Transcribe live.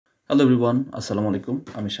Hello everyone, আসসালামু আলাইকুম।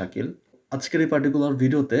 আমি শাকিল। আজকের এই পার্টিকুলার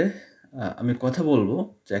ভিডিওতে আমি কথা বলবো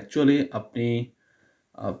যে অ্যাকচুয়ালি আপনি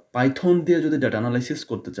পাইথন দিয়ে যদি ডেটা অ্যানালাইসিস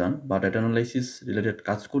করতে চান বা ডেটা অ্যানালাইসিস রিলেটেড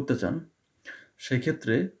কাজ করতে চান,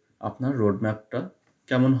 সেক্ষেত্রে আপনার রোডম্যাপটা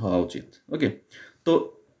কেমন হওয়া উচিত। ওকে, তো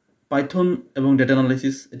পাইথন এবং ডেটা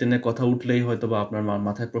অ্যানালাইসিস এটা নিয়ে কথা উঠলেই হয়তো বা আপনার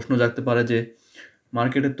মাথায় প্রশ্ন জাগতে পারে যে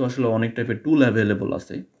মার্কেটে তো আসলে অনেক টাইপের টুল অ্যাভেলেবল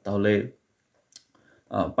আছে, তাহলে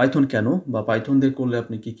পাইথন কেন বা পাইথন দিয়ে করলে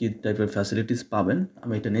আপনি কি টাইপের ফ্যাসিলিটিস পাবেন,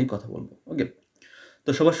 আমি এটা নিয়েই কথা বলবো। ওকে, তো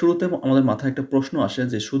সবার শুরুতে আমাদের মাথায় একটা প্রশ্ন আসে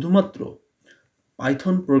যে শুধুমাত্র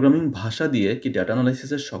পাইথন প্রোগ্রামিং ভাষা দিয়ে কি ডেটা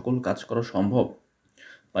অ্যানালাইসিসের সকল কাজ করা সম্ভব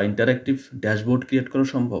বা ইন্টারঅ্যাক্টিভ ড্যাশবোর্ড ক্রিয়েট করা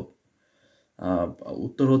সম্ভব?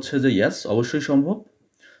 উত্তর হচ্ছে যে ইয়েস, অবশ্যই সম্ভব।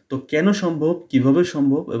 তো কেন সম্ভব, কিভাবে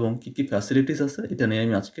সম্ভব এবং কি ফ্যাসিলিটিস আছে, এটা নিয়ে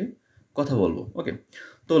আমি আজকে কথা বলবো। ওকে,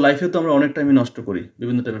 তো লাইফে তো আমরা অনেক টাইমই নষ্ট করি,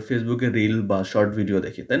 বিভিন্ন টাইপের ফেসবুকে রিল বা শর্ট ভিডিও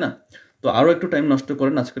দেখি, তাই না? তো আরও একটু টাইম নষ্ট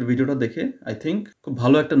করেন আজকের ভিডিওটা দেখে, আই থিঙ্ক খুব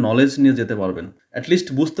ভালো একটা নলেজ নিয়ে যেতে পারবেন। অ্যাটলিস্ট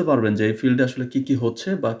বুঝতে পারবেন যে এই ফিল্ডে আসলে কি হচ্ছে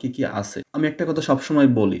বা কি আছে। আমি একটা কথা সবসময়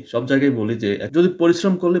বলি, সব জায়গায় বলি যে যদি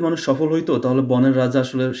পরিশ্রম করলে মানুষ সফল হইতো, তাহলে বনের রাজা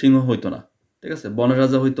আসলে সিংহ হইতো না। ঠিক আছে, বনের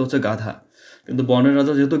রাজা হইতো হচ্ছে গাধা, কিন্তু বনের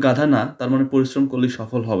রাজা যেহেতু গাধা না, তার মানে পরিশ্রম করলেই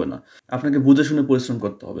সফল হবে না। আপনাকে বুঝে শুনে পরিশ্রম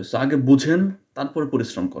করতে হবে। সো আগে বুঝেন, তারপর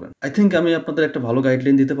পরিশ্রম করেন। আই থিঙ্ক আমি আপনাদের একটা ভালো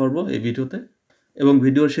গাইডলাইন দিতে পারবো এই ভিডিওতে, এবং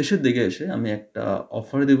ভিডিওর শেষের দিকে এসে আমি একটা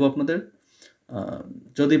অফার দেবো আপনাদের।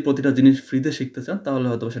 যদি প্রতিটা জিনিস ফ্রিতে শিখতে চান, তাহলে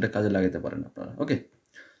হয়তো সেটা কাজে লাগাতে পারেন আপনারা। ওকে,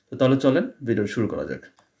 তো তাহলে চলেন ভিডিও শুরু করা যাক।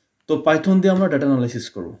 তো পাইথন দিয়ে আমরা ডেটা অ্যানালাইসিস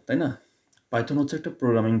করবো, তাই না? পাইথন হচ্ছে একটা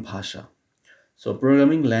প্রোগ্রামিং ভাষা। সো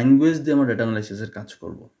প্রোগ্রামিং ল্যাঙ্গুয়েজ দিয়ে আমরা ডেটা অ্যানালাইসিসের কাজ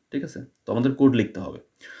করব, ঠিক আছে? তো আমাদের কোড লিখতে হবে।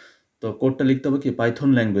 তো কোডটা লিখতে হবে কি পাইথন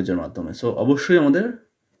ল্যাঙ্গুয়েজের মাধ্যমে। সো অবশ্যই আমাদের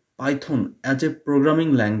Python as a programming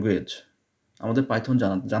language আমাদের পাইথন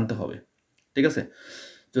জানতে হবে, ঠিক আছে?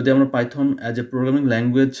 যদি আমরা Python as a programming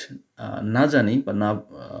language না জানি বা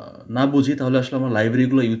না বুঝি, তাহলে আসলে আমরা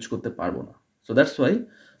লাইব্রেরিগুলো ইউজ করতে পারবো না। সো দ্যাটস ওয়াই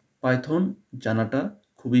পাইথন জানাটা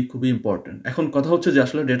খুবই ইম্পর্টেন্ট। এখন কথা হচ্ছে যে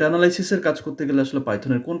আসলে ডেটা অ্যানালাইসিসের কাজ করতে গেলে আসলে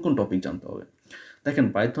পাইথনের কোন টপিক জানতে হবে। দেখেন,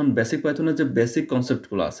 পাইথনের যে বেসিক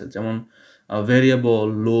কনসেপ্টগুলো আছে, যেমন ভেরিয়েবল,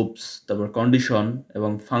 লুপস, তারপর কন্ডিশন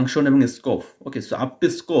এবং ফাংশন এবং scope. Okay, so up to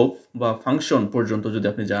scope বা ফাংশন পর্যন্ত যদি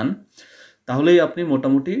আপনি যান, তাহলেই আপনি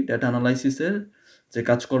মোটামুটি ডেটা অ্যানালাইসিসের যে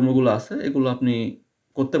কাজকর্মগুলো আছে এগুলো আপনি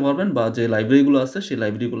করতে পারবেন, বা যে লাইব্রেরিগুলো আছে সেই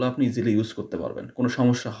লাইব্রেরিগুলো আপনি ইজিলি ইউজ করতে পারবেন, কোনো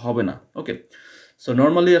সমস্যা হবে না। ওকে, সো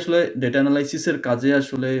নর্মালি আসলে ডেটা অ্যানালাইসিসের কাজে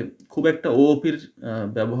আসলে খুব একটা ওওপির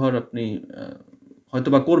ব্যবহার আপনি হয়তো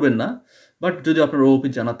বা করবেন না, বাট যদি আপনার ওওপি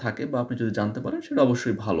জানা থাকে বা আপনি যদি জানতে পারেন, সেটা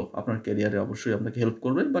অবশ্যই ভালো, আপনার ক্যারিয়ারে অবশ্যই আপনাকে হেল্প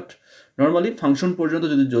করবে। বাট নর্মালি ফাংশন পর্যন্ত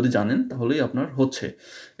যদি জানেন, তাহলেই আপনার হচ্ছে।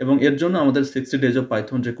 এবং এর জন্য আমাদের 60 ডেজ অফ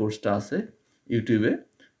পাইথন যে কোর্সটা আছে ইউটিউবে,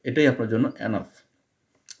 এটাই আপনার জন্য এনাফ।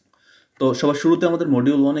 তো সবার শুরুতে আমাদের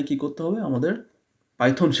মডিউল 1-এ কী করতে হবে, আমাদের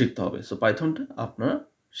পাইথন শিখতে হবে। সো পাইথনটা আপনারা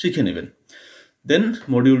শিখে নেবেন। দেন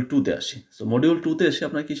মডিউল 2-তে আসি। সো মডিউল 2-তে এসে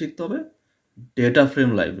আপনার কি শিখতে হবে, ডেটা ফ্রেম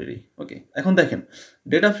লাইব্রেরি। ওকে, এখন দেখেন,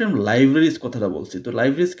 ডেটা ফ্রেম লাইব্রেরিজ কথাটা বলছি, তো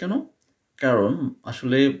লাইব্রেরিজ কেন? কারণ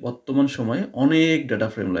আসলে বর্তমান সময়ে অনেক ডেটা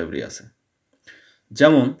ফ্রেম লাইব্রেরি আছে।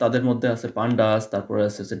 যেমন তাদের মধ্যে আছে পান্ডাস, তারপরে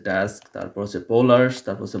আছে টাস্ক, তারপর আছে পোলার্স,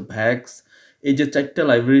 তারপর আছে ভ্যাক্স। এই যে 4টা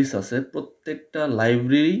লাইব্রেরিজ আছে, প্রত্যেকটা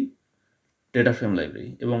লাইব্রেরি ডেটা ফ্রেম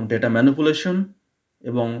লাইব্রেরি, এবং ডেটা ম্যানিপুলেশন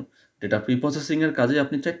এবং ডেটা প্রিপ্রসেসিংয়ের কাজে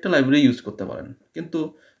আপনি 4টা লাইব্রেরি ইউজ করতে পারেন। কিন্তু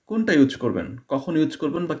কোনটা ইউজ করবেন, কখন ইউজ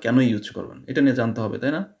করবেন বা কেন ইউজ করবেন, এটা নিয়ে জানতে হবে,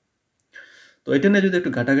 তাই না? তো এটা নিয়ে যদি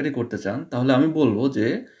একটু ঘাটাঘাটি করতে চান, তাহলে আমি বলবো যে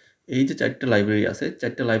এই যে 4টা লাইব্রেরি আছে,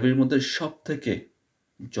 4টা লাইব্রেরির মধ্যে সবথেকে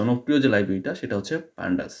জনপ্রিয় যে লাইব্রেরিটা, সেটা হচ্ছে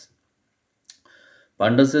পান্ডাস।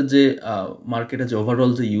 পান্ডাসের যে মার্কেটে যে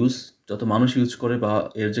ওভারঅল যে যত মানুষ ইউজ করে বা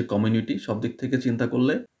এর যে কমিউনিটি, সব দিক থেকে চিন্তা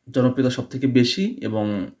করলে জনপ্রিয়তা সব থেকে বেশি, এবং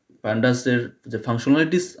প্যান্ডাসের যে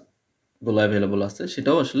ফাংশনালিটিসগুলো অ্যাভেলেবল আছে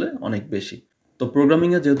সেটাও আসলে অনেক বেশি। তো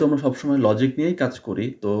প্রোগ্রামিংয়ে যেহেতু আমরা সবসময় লজিক নিয়েই কাজ করি,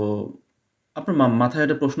 তো আপনার মাথায়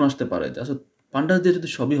একটা প্রশ্ন আসতে পারে যে আসলে পান্ডাস দিয়ে যদি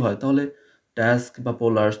সবই হয়, তাহলে টাস্ক বা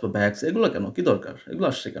পোলার্স বা ভ্যাক্স এগুলো কেন, কি দরকার, এগুলো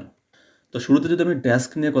আসছে কেন? তো শুরুতে যদি আমি ড্যাস্ক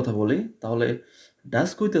নিয়ে কথা বলি, তাহলে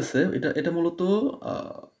ড্যাস্ক হইতেছে এটা মূলত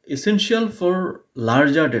essential for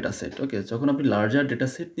larger data set. ওকে, যখন আপনি লার্জার ডেটা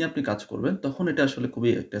সেট নিয়ে আপনি কাজ করবেন, তখন এটা আসলে খুবই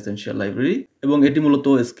একটা এসেনশিয়াল লাইব্রেরি, এবং এটি মূলত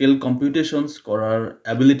স্কেল কম্পিউটেশনস করার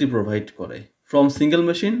অ্যাবিলিটি প্রোভাইড করে, from single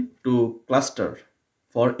machine two cluster,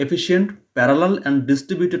 for efficient parallel and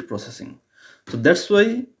distributed processing. So that's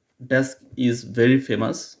why Dask is very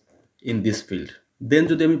famous in this field. দেন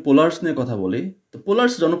যদি আমি পোলার্স নিয়ে কথা বলি, তো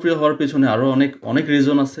পোলার্স জনপ্রিয় হওয়ার পেছনে আরও অনেক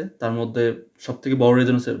রিজন আছে। তার মধ্যে সবথেকে বড়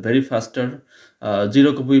রিজন হচ্ছে very ফাস্টার, zero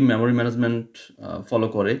copy memory management follow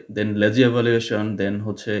করে, দেন লেজি এভালুয়েশন, দেন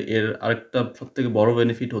হচ্ছে এর আরেকটা সবথেকে বড়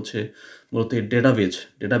বেনিফিট হচ্ছে মূলত এর ডেটাবেজ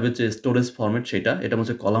যে স্টোরেজ ফরম্যাট এটা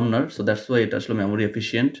হচ্ছে কলামনার, সো দ্যাটস ওয়াই এটা আসলে মেমোরি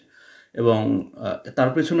এফিশিয়েন্ট। এবং তার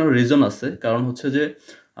পেছনে রিজন আছে, কারণ হচ্ছে যে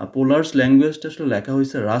পোলার্স ল্যাঙ্গুয়েজটা আসলে লেখা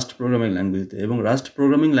হয়েছে রাস্ট প্রোগ্রামিং ল্যাঙ্গুয়েজে, এবং রাস্ট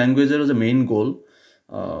প্রোগ্রামিং ল্যাঙ্গুয়েজের যে মেইন গোল,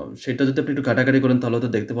 সেটা যদি আপনি একটু কাটাকাটি করেন তাহলে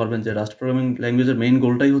হয়তো দেখতে পারবেন যে রাস্ট প্রোগ্রামিং ল্যাঙ্গুয়েজের মেইন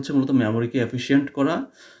গোলটাই হচ্ছে মূলত মেমোরিকে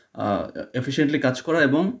এফিশিয়েন্টলি কাজ করা,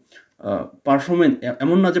 এবং পারফরমেন্স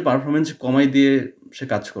এমন না যে পারফরমেন্স কমাই দিয়ে সে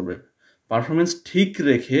কাজ করবে, পারফরমেন্স ঠিক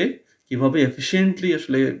রেখে কীভাবে এফিশিয়েন্টলি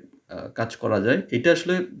আসলে কাজ করা যায়, এটা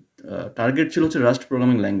আসলে টার্গেট ছিল হচ্ছে রাস্ট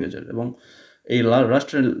প্রোগ্রামিং ল্যাঙ্গুয়েজের। এবং এই রাস্ট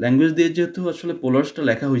ল্যাঙ্গুয়েজ দিয়ে যেহেতু আসলে পোলার্সটা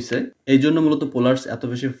লেখা হয়েছে, এই জন্য মূলত পোলার্স এত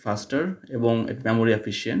বেশি ফাস্টার এবং মেমোরি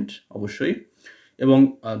এফিশিয়েন্ট অবশ্যই। এবং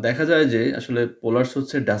দেখা যায় যে আসলে পোলার্স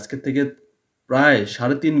হচ্ছে ডাস্কের থেকে প্রায়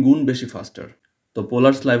 3.5 গুণ বেশি ফাস্টার। তো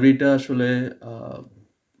পোলার্স লাইব্রেরিটা আসলে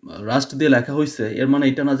রাস্ট দিয়ে লেখা হয়েছে, এর মানে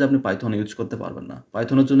এটা না যে আপনি পাইথন ইউজ করতে পারবেন না।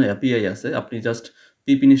 পাইথনের জন্য এপিআই আছে, আপনি জাস্ট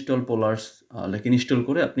পিপ ইনস্টল পোলার্স লেখে ইনস্টল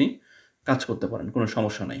করে আপনি কাজ করতে পারেন, কোনো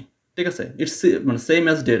সমস্যা নেই। ঠিক আছে, ইটস মানে same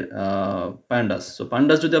as pandas. So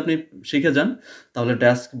pandas যদি আপনি শিখে যান তাহলে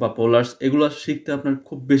ড্যাস্ক বা পোলার্স এগুলো শিখতে আপনার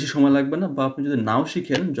খুব বেশি সময় লাগবে না, বা আপনি যদি নাও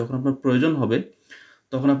শিখেন, যখন আপনার প্রয়োজন হবে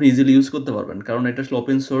তখন আপনি ইজিলি ইউজ করতে পারবেন, কারণ এটা আসলে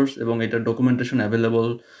ওপেন সোর্স এবং এটার ডকুমেন্টেশন অ্যাভেলেবল।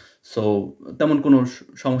 সো তেমন কোনো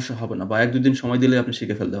সমস্যা হবে না, বা 1-2 দিন সময় দিলে আপনি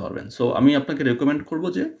শিখে ফেলতে পারবেন। সো আমি আপনাকে রেকমেন্ড করবো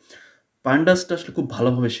যে পান্ডাসটা আসলে খুব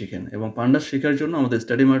ভালোভাবে শিখেন, এবং পান্ডাস শেখার জন্য আমাদের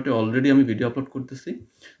স্টাডি মার্টে অলরেডি আমি ভিডিও আপলোড করতেছি।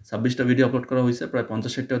 26টা ভিডিও আপলোড করা হয়েছে, প্রায়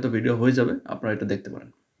 50-60টা হয়তো ভিডিও হয়ে যাবে, আপনারা এটা দেখতে পারেন।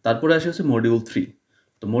 তারপরে আসে হচ্ছে মডিউল 3।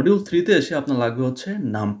 তো মডিউল 3-তে এসে আপনার লাগবে হচ্ছে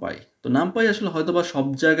নামপাই। তো নামপাই আসলে হয়তো বা সব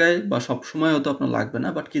জায়গায় বা সব সময় হয়তো আপনার লাগবে না,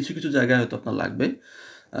 বাট কিছু কিছু জায়গায় হয়তো আপনার লাগবে,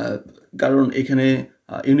 কারণ এখানে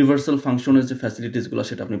ইউনিভার্সাল ফাংশনের যে ফ্যাসিলিটিসগুলো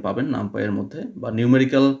সেটা আপনি পাবেন নামপাইয়ের মধ্যে, বা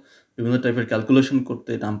নিউমেরিক্যাল বিভিন্ন টাইপের ক্যালকুলেশন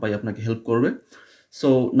করতে নামপাই আপনাকে হেল্প করবে। So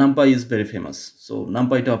NumPy is very famous, so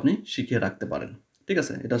নামপাইটা আপনি শিখে রাখতে পারেন। ঠিক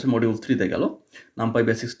আছে, এটা হচ্ছে মডিউল 3-তে গেল, নামপাই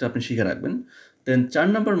বেসিক্সটা আপনি শিখে রাখবেন। দেন 4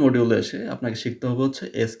 নম্বর মডিউলে এসে আপনাকে শিখতে হবে হচ্ছে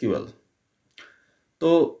এসকিউএল। তো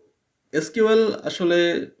এসকিউএল আসলে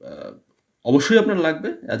অবশ্যই আপনার লাগবে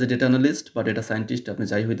অ্যাজ এ ডেটা অ্যানালিস্ট বা ডেটা সায়েন্টিস্ট, আপনি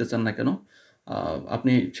যাই হইতে চান না কেন।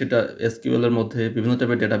 আপনি সেটা এসকিউএলের মধ্যে বিভিন্ন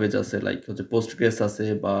টাইপের ডেটাবেজ আছে, লাইক হচ্ছে পোস্টগ্রেস আছে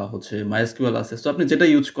বা হচ্ছে মাইস্কিউএল আছে। সো আপনি যেটা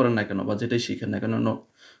ইউজ করেন না কেন বা যেটাই শিখেন না কেন,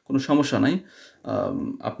 কোনো সমস্যা নাই।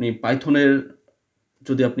 আপনি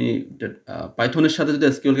যদি আপনি পাইথনের সাথে যদি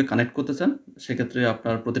এসকিউএলকে কানেক্ট করতে চান, সেক্ষেত্রে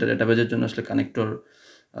আপনার প্রতিটা ডেটাবেজের জন্য আসলে কানেক্টর,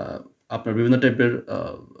 আপনার বিভিন্ন টাইপের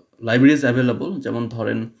লাইব্রেরিজ অ্যাভেলেবল। যেমন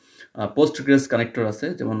ধরেন পোস্টগ্রেস কানেক্টর আছে,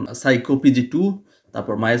 যেমন psycopg2,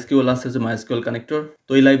 তারপর মাইস্কিউএল আছে যে মাইস্কিউএল কানেক্টর।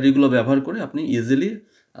 তো এই লাইব্রেরিগুলো ব্যবহার করে আপনি ইজিলি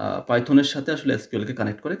পাইথনের সাথে আসলে এসকিউএলকে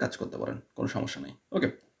কানেক্ট করে কাজ করতে পারেন, কোনো সমস্যা নেই। ওকে,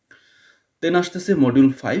 দেন আসতেছে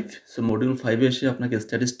মডিউল 5। সো মডিউল 5-এ এসে আপনাকে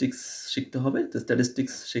স্ট্যাটিস্টিক্স শিখতে হবে। তো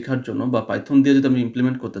স্ট্যাটিস্টিক্স শেখার জন্য বা পাইথন দিয়ে যদি আপনি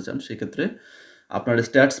ইমপ্লিমেন্ট করতে চান, সেক্ষেত্রে আপনার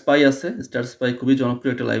স্ট্যাটসপাই আছে। স্ট্যাটসপাই খুবই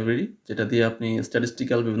জনপ্রিয় একটা লাইব্রেরি, যেটা দিয়ে আপনি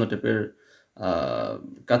স্ট্যাটিস্টিক্যাল বিভিন্ন টাইপের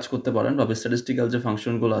কাজ করতে পারেন, বা স্ট্যাটিস্টিক্যাল যে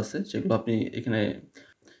ফাংশনগুলো আছে সেগুলো আপনি এখানে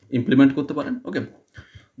ইমপ্লিমেন্ট করতে পারেন। ওকে,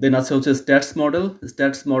 দেন আছে হচ্ছে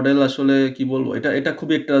স্ট্যাটস মডেল আসলে কি বলবো, এটা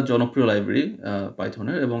খুবই একটা জনপ্রিয় লাইব্রেরি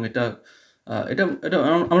পাইথনের, এবং এটা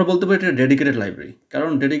আমরা বলতে পারি এটা ডেডিকেটেড লাইব্রেরি। কারণ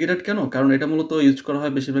ডেডিকেটেড কেন? কারণ এটা মূলত ইউজ করা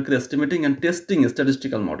হয় বেশিরভাগ estimating and testing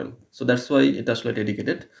statistical model. So that's why এটা আসলে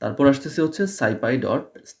ডেডিকেটেড। তারপর আসতেছে হচ্ছে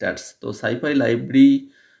scipy.stats। তো scipy লাইব্রেরি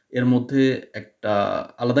এর মধ্যে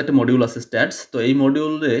আলাদা একটা মডিউল আছে স্ট্যাটস। তো এই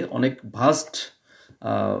মডিউলে অনেক vast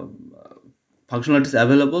functionalities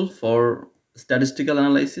available for statistical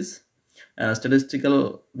analysis, statistical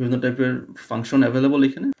বিভিন্ন টাইপের ফাংশন অ্যাভেলেবল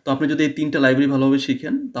এখানে। তো আপনি যদি এই 3টা লাইব্রেরি ভালোভাবে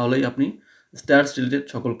শিখেন, তাহলেই আপনি স্ট্যাটস রিলেটেড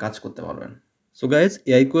সকল কাজ করতে পারবেন। সো গাইজ,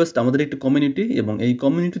 এআই কোয়েস্ট আমাদের একটি কমিউনিটি, এবং এই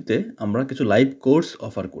কমিউনিটিতে আমরা কিছু লাইভ কোর্স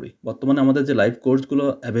অফার করি। বর্তমানে আমাদের যে লাইভ কোর্সগুলো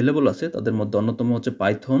অ্যাভেলেবল আছে তাদের মধ্যে অন্যতম হচ্ছে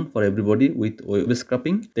Python for everybody with web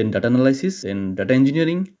scraping, then data analysis, then data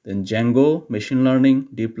engineering, then Zango, machine learning,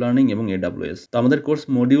 deep learning এবং AWS। তো আমাদের কোর্স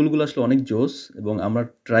মডিউলগুলো আসলে অনেক জোস, এবং আমরা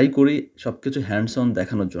ট্রাই করি সব কিছু হ্যান্ডস অন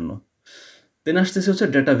দেখানোর জন্য। দেন আসতেছে হচ্ছে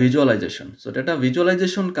data visualisation. So data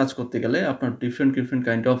visualisation কাজ করতে গেলে আপনার different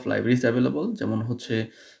kind of libraries available. যেমন হচ্ছে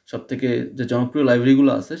সবথেকে যে জনপ্রিয়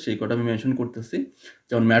লাইব্রেরিগুলো আছে সেই কটা আমি মেনশন করতেছি।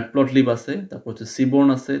 যেমন ম্যাটপ্লটলিব আছে, তারপর হচ্ছে সিবোর্ন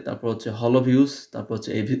আছে, তারপর হচ্ছে হলোভিউজ, তারপর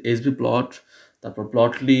হচ্ছে HVplot, তারপর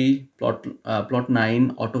প্লটলি, প্লট9,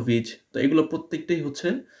 অটোভিজ। তো এগুলো প্রত্যেকটাই হচ্ছে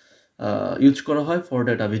ইউজ করা হয় ফর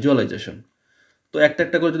ডেটা ভিজুয়ালাইজেশন। তো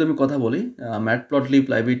একটা করে যদি আমি কথা বলি, ম্যাটপ্লটলিব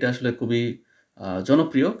লাইব্রেরিটা আসলে খুবই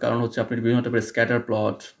জনপ্রিয়, কারণ হচ্ছে আপনি বিভিন্ন টাইপের স্ক্যাটার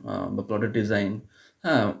প্লট বা প্লটের ডিজাইন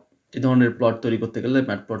হ্যাঁ, এই ধরনের প্লট তৈরি করতে গেলে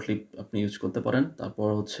ম্যাটপ্লটলিব আপনি ইউজ করতে পারেন। তারপর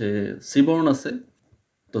হচ্ছে সিবর্ন আছে।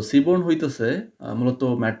 তো সিবর্ন হইতেছে মূলত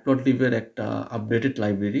ম্যাটপ্লটলিবের একটা আপডেটেড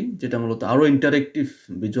লাইব্রেরি, যেটা মূলত আরো ইন্টারেক্টিভ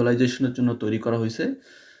ভিজুয়ালাইজেশনের জন্য তৈরি করা হইছে।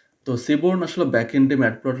 তো সিবর্ন আসলে ব্যাকএন্ডে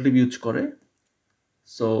ম্যাটপ্লটলিব ইউজ করে।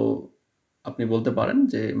 সো আপনি বলতে পারেন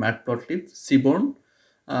যে ম্যাটপ্লটলিব, সিবর্ন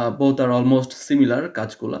বোথ আর অলমোস্ট সিমিলার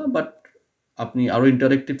কাজগুলা, বাট আপনি আরো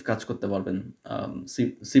ইন্টারেক্টিভ কাজ করতে পারবেন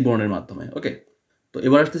সিবর্নের মাধ্যমে। ওকে, তো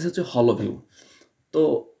এবার আসতেছে হচ্ছে হলোভিউ। তো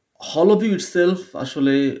হলোভিউ ইটসেলফ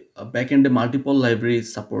আসলে ব্যাকএন্ডে মাল্টিপল লাইব্রেরি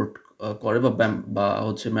সাপোর্ট করে, বা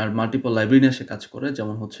হচ্ছে মাল্টিপল লাইব্রেরি নিয়ে সে কাজ করে।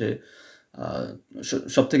 যেমন হচ্ছে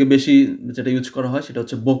সব থেকে বেশি যেটা ইউজ করা হয় সেটা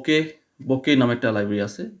হচ্ছে বোকে নামে একটা লাইব্রেরি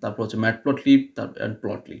আছে। তারপর হচ্ছে ম্যাটপ্লটলিব অ্যান্ড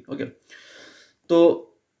প্লটলি। ওকে, তো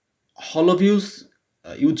হলোভিউস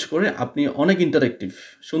ইউজ করে আপনি অনেক ইন্টারেক্টিভ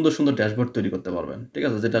সুন্দর সুন্দর ড্যাশবোর্ড তৈরি করতে পারবেন। ঠিক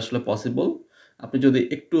আছে, যেটা আসলে পসিবল। আপনি যদি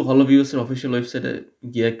একটু হলোভিউসের অফিসিয়াল ওয়েবসাইটে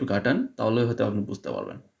গিয়ে একটু কাটান, তাহলে হয়তো আপনি বুঝতে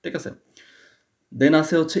পারবেন। ঠিক আছে, দেন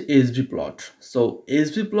আছে হচ্ছে এইচভি প্লট। সো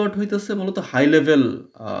এইচভি প্লট হইতেছে মূলত হাই লেভেল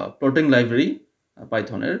প্লটিং লাইব্রেরি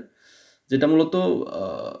পাইথনের, যেটা মূলত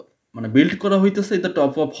মানে বিল্ড করা হইতেছে ইন দ্য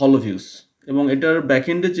টপ অফ হলোভিউস, এবং এটার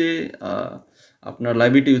ব্যাকএন্ডে যে আপনার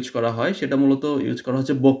লাইব্রেরিটা ইউজ করা হয় সেটা মূলত ইউজ করা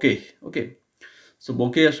হচ্ছে বোকে। ওকে, সো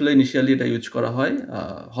বোকে আসলে ইনিশিয়ালি এটা ইউজ করা হয়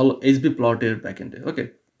এইচভি প্লটের ব্যাকএন্ডে। ওকে,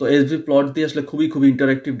 তো এইচভি প্লট দিয়ে আসলে খুবই খুবই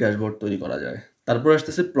ইন্টারেক্টিভ ড্যাশবোর্ড তৈরি করা যায়। তারপর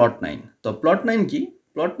আসতেছে প্লট 9। তো প্লট 9 কি?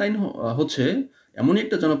 প্লট 9 হচ্ছে এমনই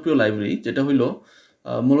একটা জনপ্রিয় লাইব্রেরি, যেটা হইলো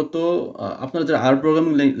মূলত আপনারা যারা আর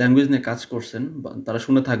প্রোগ্রামিং ল্যাঙ্গুয়েজ নিয়ে কাজ করছেন তারা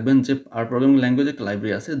শুনে থাকবেন যে আর প্রোগ্রামিং ল্যাঙ্গুয়েজ একটা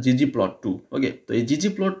লাইব্রেরি আছে জিজি প্লট 2। ওকে, তো এই জিজি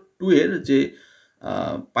প্লট 2 এর যে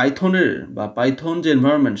পাইথনের বা পাইথন যে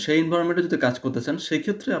এনভায়রনমেন্ট, সেই এনভায়রনমেন্টে যদি কাজ করতে চান সেই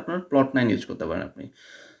ক্ষেত্রে আপনার প্লট 9 ইউজ করতে পারেন আপনি।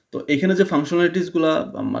 তো এখানে যে ফাংশনালিটিসগুলা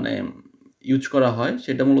মানে ইউজ করা হয়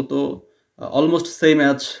সেটা মূলত অলমোস্ট সেম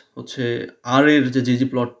অ্যাজ হচ্ছে আর এর যে জিজি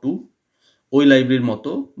প্লট 2 ওই লাইব্রেরির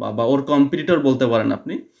মতো, বা ওর কম্পিটিটর বলতে পারেন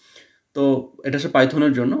আপনি। তো এটা হচ্ছে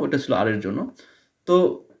পাইথনের জন্য, ওটা ছিল আর এর জন্য। তো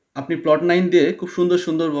আপনি প্লট 9 দিয়ে খুব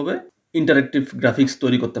সুন্দরভাবে ইন্টারেক্টিভ গ্রাফিক্স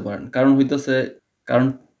তৈরি করতে পারেন। কারণ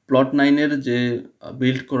প্লট 9 এর যে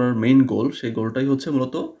বিল্ড করার মেইন গোল, সেই গোলটাই হচ্ছে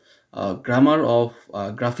মূলত গ্রামার অফ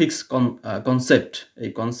গ্রাফিক্স কনসেপ্ট, এই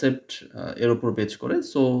কনসেপ্ট এর উপর বেচ করে।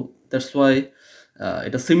 সো দ্যাটস ওয়াই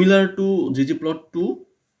এটা সিমিলার টু জিজি প্লট 2,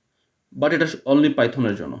 বাট এটা অনলি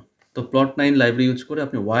পাইথনের জন্য। তো প্লট 9 লাইব্রেরি ইউজ করে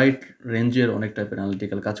আপনি ওয়াইড রেঞ্জের অনেক টাইপের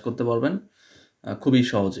অ্যানালিটিক্যাল কাজ করতে পারবেন খুবই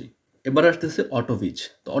সহজেই। এবার আসতেছে অটোভিজ।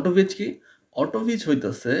 তো অটোভিজ কি? অটোভিজ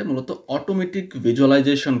হইতেছে মূলত অটোমেটিক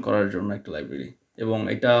ভিজুয়ালাইজেশন করার জন্য একটা লাইব্রেরি, এবং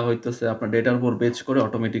এটা হইতেছে আপনার ডেটার উপর বেচ করে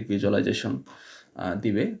অটোমেটিক ভিজুয়ালাইজেশন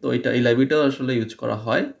দিবে। তো এই লাইব্রেরিটা আসলে ইউজ করা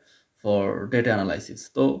হয় ফর ডেটা অ্যানালাইসিস।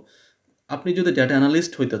 তো আপনি যদি ডেটা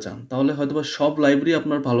অ্যানালিস্ট হইতে চান তাহলে হয়তোবা সব লাইব্রেরি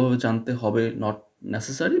আপনার ভালোভাবে জানতে হবে, নট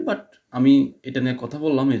নেসেসারি, বাট আমি এটা নিয়ে কথা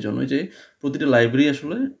বললাম এই জন্যই যে প্রতিটা লাইব্রেরি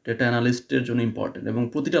আসলে ডেটা অ্যানালিস্টের জন্য ইম্পর্টেন্ট, এবং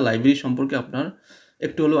প্রতিটা লাইব্রেরি সম্পর্কে আপনার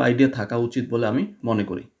একটু হলেও আইডিয়া থাকা উচিত বলে আমি মনে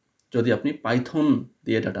করি, যদি আপনি পাইথন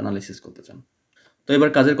দিয়ে ডাটা অ্যানালিসিস করতে চান। তো এবার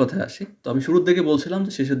কাজের কথায় আসি। তো আমি শুরুর দিকে বলছিলাম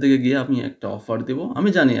যে শেষের দিকে গিয়ে আমি একটা অফার দেব। আমি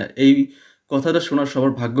জানি এই কথাটা শোনার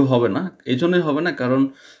সবার ভাগ্য হবে না। এই জন্যই হবে না কারণ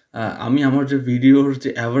আমি আমার যে ভিডিওর যে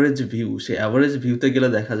অ্যাভারেজ ভিউ, সেই অ্যাভারেজ ভিউতে গেলে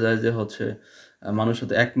দেখা যায় যে হচ্ছে মানুষ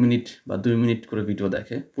হয়তো 1 মিনিট বা 2 মিনিট করে ভিডিও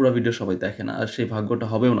দেখে। পুরো ভিডিও সবাই দেখে না। আর সেই ভাগ্যটা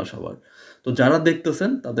হবেও না সবার। তো যারা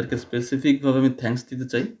দেখতেছেন তাদেরকে স্পেসিফিকভাবে আমি থ্যাঙ্কস দিতে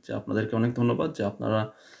চাই যে আপনাদেরকে অনেক ধন্যবাদ যে আপনারা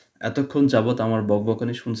এতক্ষণ যাবৎ আমার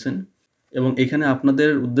বকবকানি শুনছেন। এবং এখানে আপনাদের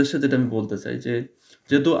উদ্দেশ্যে যেটা আমি বলতে চাই যে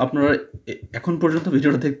যেহেতু আপনারা এখন পর্যন্ত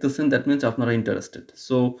ভিডিওটা দেখতেছেন, দ্যাট মিনস আপনারা ইন্টারেস্টেড।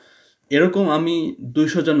 সো এরকম আমি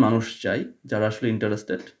 200 জন মানুষ চাই যারা আসলে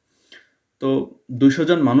ইন্টারেস্টেড। তো 200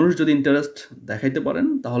 জন মানুষ যদি ইন্টারেস্ট দেখাইতে পারেন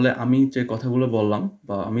তাহলে আমি যে কথাগুলো বললাম,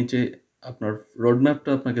 বা আমি যে আপনার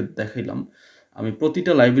রোডম্যাপটা আপনাকে দেখাইলাম, আমি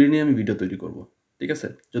প্রতিটা লাইব্রেরি নিয়ে আমি ভিডিও তৈরি করব। ঠিক আছে,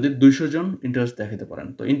 যদি 200 জন ইন্টারেস্ট দেখাইতে পারেন।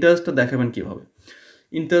 তো ইন্টারেস্টটা দেখাবেন কীভাবে?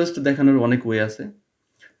 ইন্টারেস্ট দেখানোর অনেক ওয়ে আছে।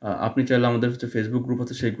 আপনি চাইলে আমাদের হচ্ছে ফেসবুক গ্রুপ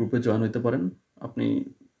আছে, সেই গ্রুপে জয়েন হইতে পারেন। আপনি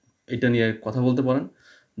এটা নিয়ে কথা বলতে পারেন।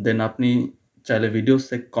 দেন আপনি চাইলে ভিডিও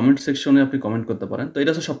কমেন্ট সেকশনে আপনি কমেন্ট করতে পারেন। তো এটা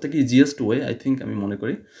হচ্ছে সবথেকে ইজিয়েস্ট ওয়ে আই থিঙ্ক, আমি মনে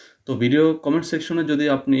করি। তো ভিডিও কমেন্ট সেকশনে যদি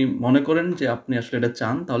আপনি মনে করেন যে আপনি আসলে এটা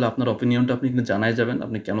চান, তাহলে আপনার অপিনিয়নটা আপনি এখানে জানাই যাবেন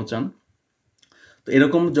আপনি কেন চান। তো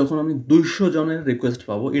এরকম যখন আমি 200 জনের রিকোয়েস্ট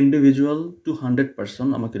পাবো, ইন্ডিভিজুয়াল টু 100%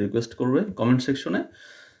 আমাকে রিকোয়েস্ট করবে কমেন্ট সেকশনে,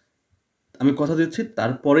 আমি কথা দিচ্ছি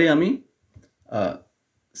তারপরেই আমি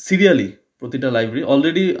সিরিয়ালি প্রতিটা লাইব্রেরি,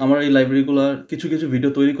 অলরেডি আমার এই লাইব্রেরিগুলোর কিছু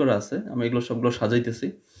ভিডিও তৈরি করা আছে, আমি এগুলো সবগুলো সাজাইতেছি।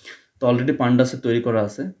 তো অলরেডি পান্ডাসে তৈরি করা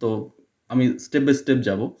আছে। তো আমি স্টেপ বাই স্টেপ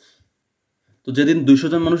যাব। তো যেদিন 200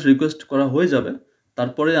 জন মানুষ রিকোয়েস্ট করা হয়ে যাবে,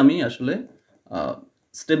 তারপরে আমি আসলে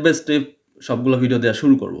স্টেপ বাই স্টেপ সবগুলো ভিডিও দেওয়া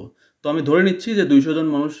শুরু করব। তো আমি ধরে নিচ্ছি যে 200 জন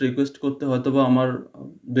মানুষ রিকোয়েস্ট করতে হয়তোবা আমার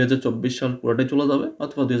 2024 সাল পুরোটাই চলে যাবে,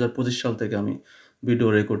 অথবা 2025 সাল থেকে আমি ভিডিও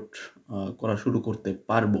রেকর্ড করা শুরু করতে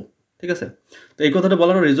পারবো। ঠিক আছে? তো এই কথাটা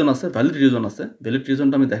বলারও রিজন আছে, ভ্যালিড রিজন আছে। ভ্যালিড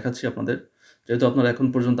রিজনটা আমি দেখাচ্ছি আপনাদের। যেহেতু আপনারা এখন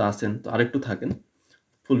পর্যন্ত আছেন, তো আরেকটু থাকেন,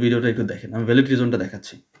 ফুল ভিডিওটা একটু দেখেন। আমি ভ্যালিড রিজনটা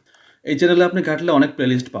দেখাচ্ছি। এই চ্যানেলে আপনি ঘাঁটলে অনেক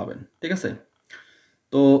প্লেলিস্ট পাবেন। ঠিক আছে?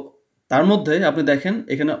 তো তার মধ্যে আপনি দেখেন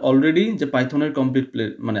এখানে অলরেডি যে পাইথনের কমপ্লিট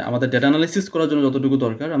মানে আমাদের ডেটা অ্যানালাইসিস করার জন্য যতটুকু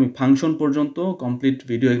দরকার আমি ফাংশন পর্যন্ত কমপ্লিট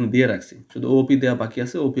ভিডিও এখানে দিয়ে রাখছি, শুধু ওপি দেওয়া বাকি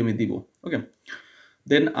আছে, ওপি আমি দিব। ওকে,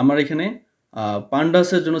 দেন আমার এখানে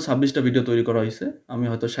পান্ডাসের জন্য 26টা ভিডিও তৈরি করা হয়েছে, আমি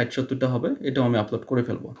হয়তো 60-70টা হবে, এটাও আমি আপলোড করে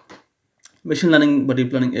ফেলবো। মেশিন লার্নিং বা ডিপ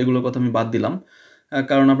লার্নিং এগুলোর কথা আমি বাদ দিলাম,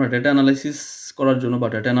 কারণ আপনার ডেটা অ্যানালাইসিস করার জন্য বা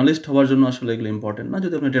ডেটা অ্যানালিস্ট হওয়ার জন্য আসলে এগুলো ইম্পর্টেন্ট না।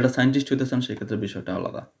 যদি আপনি ডেটা সায়েন্টিস্ট হতে চান সেক্ষেত্রে বিষয়টা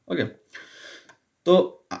আলাদা। ওকে, তো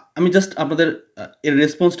আমি জাস্ট আপনাদের এর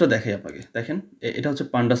রেসপন্সটা দেখাই আপনাকে। দেখেন এটা হচ্ছে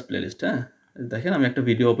পান্ডাস প্লেলিস্ট। হ্যাঁ, দেখেন আমি একটা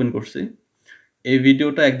ভিডিও ওপেন করছি। এই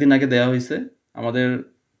ভিডিওটা একদিন আগে দেওয়া হয়েছে। আমাদের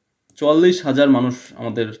 44,000 মানুষ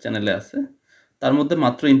আমাদের চ্যানেলে আছে, তার মধ্যে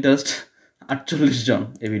মাত্র ইন্টারেস্ট 48 জন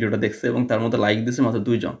এই ভিডিওটা দেখছে, এবং তার মধ্যে লাইক দিছে মাত্র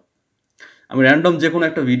 2 জন। আমি র্যান্ডম যে কোনো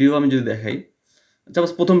একটা ভিডিও আমি যদি দেখাই,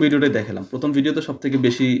 সাপোজ প্রথম ভিডিওটাই দেখালাম, প্রথম ভিডিওতে সব থেকে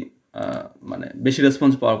বেশি মানে বেশি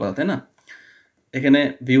রেসপন্স পাওয়ার কথা, তাই না? এখানে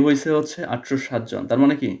ভিউ হয়েছে হচ্ছে 807 জন। তার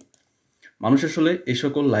মানে কি মানুষ আসলে এই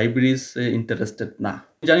সকল লাইব্রেরিজে ইন্টারেস্টেড না।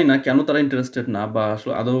 জানি না কেন তারা ইন্টারেস্টেড না, বা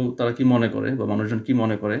আসলে আদৌ তারা কি মনে করে বা মানুষজন কি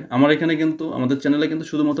মনে করে। আমার এখানে কিন্তু আমাদের চ্যানেলে কিন্তু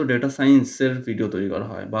শুধুমাত্র ডেটা সায়েন্সের ভিডিও তৈরি করা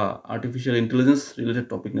হয় বা আর্টিফিশিয়াল ইন্টেলিজেন্স রিলেটেড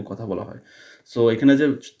টপিক নিয়ে কথা বলা হয়। সো এখানে যে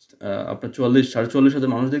আপনার 44,000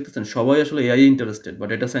 মানুষ দেখতেছেন, সবাই আসলে এআই ইন্টারেস্টেড বা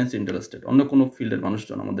ডেটা সায়েন্স ইন্টারেস্টেড, অন্য কোনো ফিল্ডের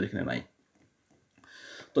মানুষজন আমাদের এখানে নাই।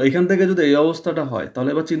 তো এখান থেকে যদি এই অবস্থাটা হয়, তাহলে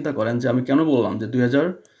এবার চিন্তা করেন যে আমি কেন বললাম যে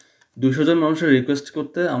 200 জন মানুষের রিকোয়েস্ট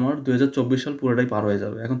করতে আমার 2024 সাল পুরোটাই পার হয়ে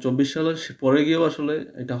যাবে। এখন 24 সালের পরে গিয়েও আসলে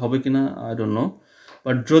এটা হবে কিনা আই ডোন্ট নো,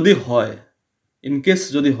 বাট যদি হয়, ইনকেস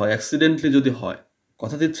যদি হয়, অ্যাক্সিডেন্টলি যদি হয়,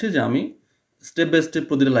 কথা দিচ্ছি যে আমি স্টেপ বাই স্টেপ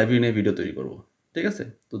প্রতিটা লাইব্রেরি নিয়ে ভিডিও তৈরি করব। ঠিক আছে?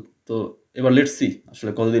 তো তো এবার লেটস সি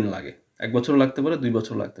আসলে কতদিন লাগে। 1 বছরও লাগতে পারে, 2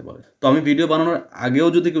 বছর লাগতে পারে। তো আমি ভিডিও বানানোর আগেও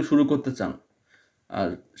যদি কেউ শুরু করতে চান, আর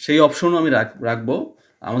সেই অপশনও আমি রাখবো।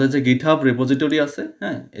 আমাদের যে গিটহাব রেপোজিটরি আছে,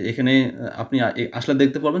 হ্যাঁ, এখানে আপনি আসলে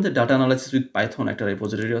দেখতে পারবেন যে ডাটা অ্যানালাইসিস উইথ পাইথন একটা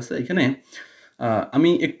রেপোজিটরি আছে। এখানে আমি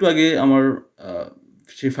একটু আগে আমার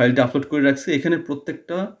সেই ফাইলটা আপলোড করে রাখছি। এখানে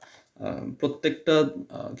প্রত্যেকটা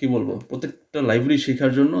কি বলবো, প্রত্যেকটা লাইব্রেরি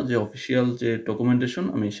শেখার জন্য যে অফিসিয়াল যে ডকুমেন্টেশন,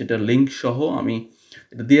 আমি সেটার লিঙ্ক সহ আমি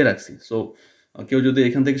এটা দিয়ে রাখছি। সো কেউ যদি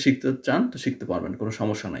এখান থেকে শিখতে চান তো শিখতে পারবেন, কোনো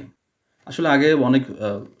সমস্যা নাই। আসলে আগে অনেক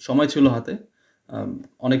সময় ছিল হাতে,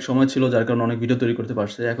 অনেক সময় ছিল যার কারণে অনেক ভিডিও তৈরি করতে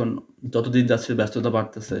পারছে। এখন যতদিন যাচ্ছে ব্যস্ততা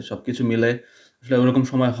বাড়তেছে, সবকিছু মিলে আসলে ওরকম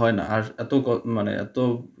সময় হয় না। আর মানে এত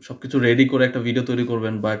সবকিছু রেডি করে একটা ভিডিও তৈরি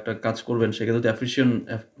করবেন বা একটা কাজ করবেন, সেক্ষেত্রে যদি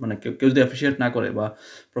মানে কেউ যদি অ্যাপ্রিশিয়েট না করে বা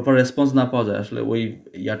প্রপার রেসপন্স না পাওয়া যায়, আসলে ওই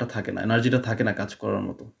ইয়াটা থাকে না, এনার্জিটা থাকে না কাজ করার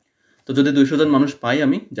মতো। তো যদি 200 জন মানুষ পাই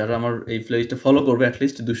আমি, যারা আমার এই প্লেলিস্টটা ফলো করবে,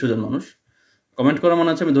 অ্যাটলিস্ট 200 জন মানুষ কমেন্ট করা মানে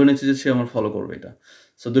হচ্ছে আমি ধরে নিচ্ছি যে সে আমার ফলো করবে এটা।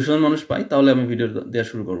 সো 200 জন মানুষ পাই, তাহলে আমি ভিডিও দেওয়া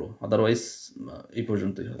শুরু করবো। আদারওয়াইজ এই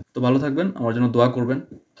পর্যন্তই হয়। তো ভালো থাকবেন, আমার জন্য দোয়া করবেন।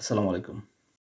 আসসালামু আলাইকুম।